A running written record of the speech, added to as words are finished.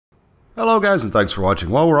Hello guys, and thanks for watching.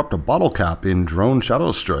 Well, we're up to BottleCap in Drone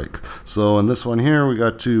Shadow Strike. So in this one here, we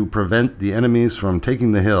got to prevent the enemies from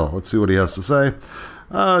taking the hill. Let's see what he has to say.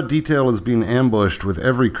 Detail is being ambushed with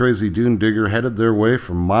every crazy dune digger headed their way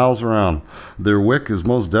from miles around. Their wick is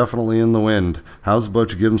most definitely in the wind. How's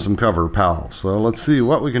about you give them some cover, pal? So let's see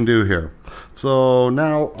what we can do here. So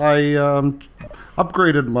now I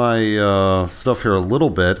upgraded my stuff here a little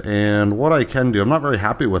bit, and what I can do, I'm not very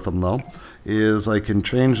happy with them though, is I can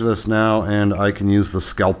change this now and I can use the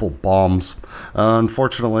scalpel bombs.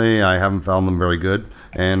 Unfortunately, I haven't found them very good,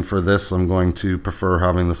 and for this I'm going to prefer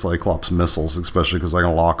having the Cyclops missiles, especially because I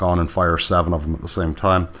can lock on and fire 7 of them at the same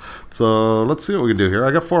time. So let's see what we can do here.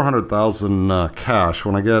 I got 400,000 cash.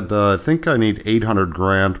 When I get, I think I need 800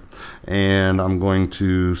 grand, and I'm going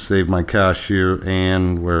to save my cash here.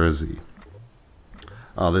 And where is he?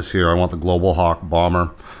 This here, I want the Global Hawk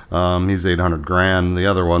bomber. He's 800 grand. The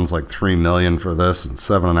other one's like 3 million for this, and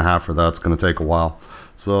 7.5 for that's going to take a while.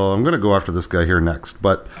 So I'm going to go after this guy here next,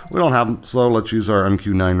 but we don't have him, so let's use our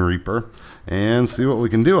MQ-9 Reaper and see what we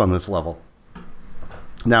can do on this level.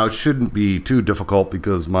 Now, it shouldn't be too difficult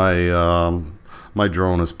because my my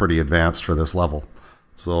drone is pretty advanced for this level.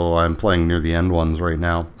 So I'm playing near the end ones right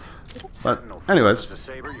now. But anyways.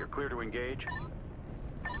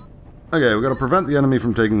 Okay, we got to prevent the enemy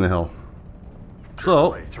from taking the hill.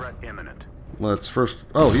 So, let's first...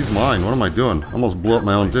 Oh, he's mine. What am I doing? Almost blew up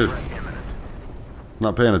my own dude.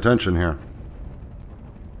 Not paying attention here.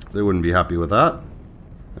 They wouldn't be happy with that.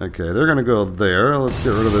 Okay, they're going to go there. Let's get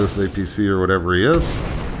rid of this APC or whatever he is.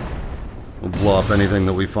 We'll blow up anything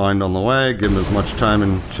that we find on the way. Give him as much time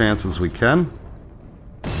and chance as we can.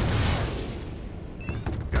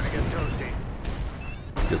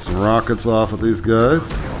 Get some rockets off of these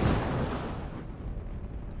guys.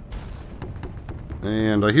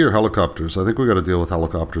 And I hear helicopters. I think we got to deal with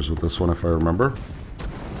helicopters with this one, if I remember.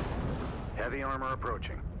 Heavy armor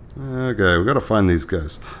approaching. Okay, we got to find these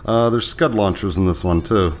guys. There's scud launchers in this one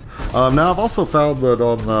too. Now I've also found that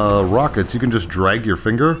on rockets you can just drag your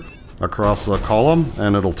finger across a column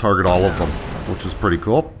and it'll target all of them, which is pretty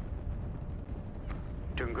cool.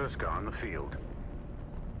 Tunguska on the field.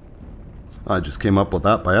 I just came up with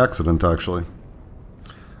that by accident, actually.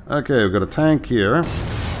 Okay, we've got a tank here.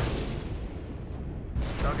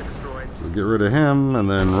 So get rid of him, and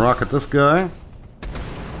then rocket this guy.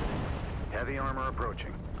 Heavy armor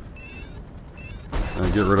approaching.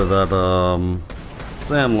 And get rid of that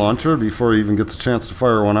SAM launcher before he even gets a chance to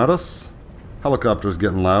fire one at us. Helicopter's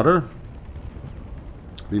getting louder.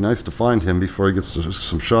 Be nice to find him before he gets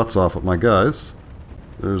some shots off at my guys.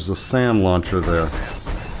 There's a SAM launcher there.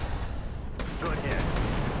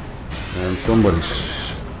 And somebody...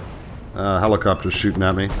 helicopter's shooting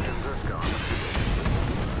at me.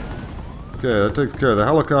 Okay, that takes care of the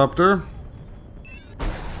helicopter.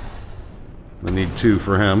 I need 2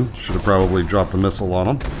 for him. Should have probably dropped a missile on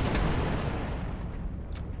him.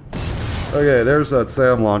 Okay, there's that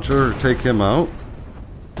SAM launcher. Take him out.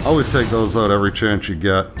 Always take those out every chance you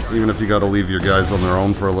get, even if you gotta leave your guys on their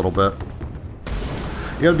own for a little bit.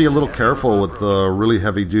 You gotta be a little careful with the really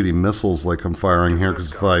heavy-duty missiles like I'm firing here,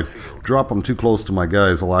 because if I drop them too close to my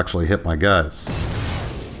guys, I'll actually hit my guys.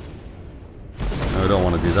 I don't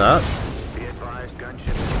want to do that.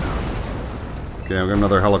 Okay, we got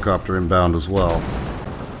another helicopter inbound as well.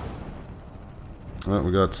 Alright,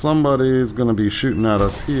 we got somebody who's going to be shooting at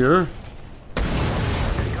us here.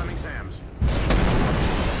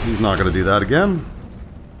 He's not going to do that again.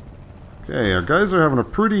 Okay, our guys are having a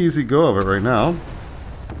pretty easy go of it right now.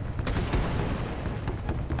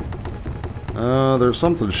 There's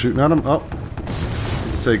something shooting at him. Oh,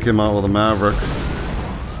 let's take him out with a Maverick.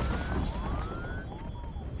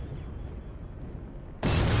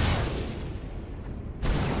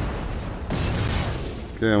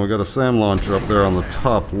 Okay, and we got a SAM launcher up there on the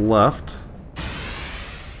top left.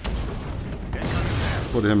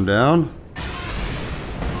 Put him down.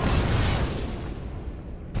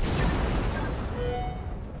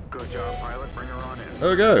 Good job, pilot. Bring her on in.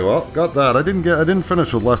 Okay, well, got that. I didn't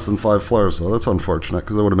finish with less than 5 flares though. That's unfortunate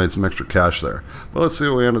because I would have made some extra cash there. But let's see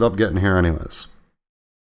what we ended up getting here anyways.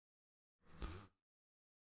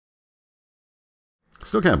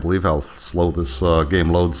 Still can't believe how slow this game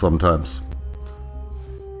loads sometimes.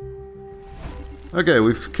 Okay,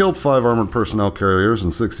 we've killed 5 armored personnel carriers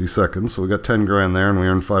in 60 seconds, so we got 10 grand there, and we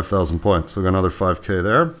earned 5,000 points. So we got another 5k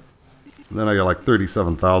there. And then I got like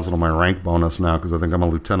 37,000 on my rank bonus now, because I think I'm a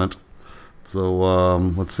lieutenant. So,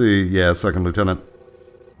 let's see. Yeah, 2nd lieutenant.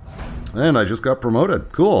 And I just got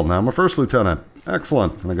promoted. Cool, now I'm a 1st lieutenant.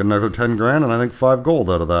 Excellent. And I got another 10 grand, and I think 5 gold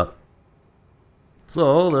out of that.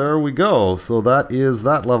 So there we go. So that is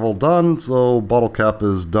that level done. So BottleCap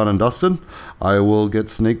is done and dusted. I will get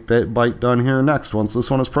Snake Bite done here next once this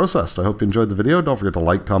one is processed. I hope you enjoyed the video. Don't forget to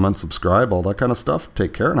like, comment, subscribe, all that kind of stuff.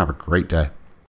 Take care and have a great day.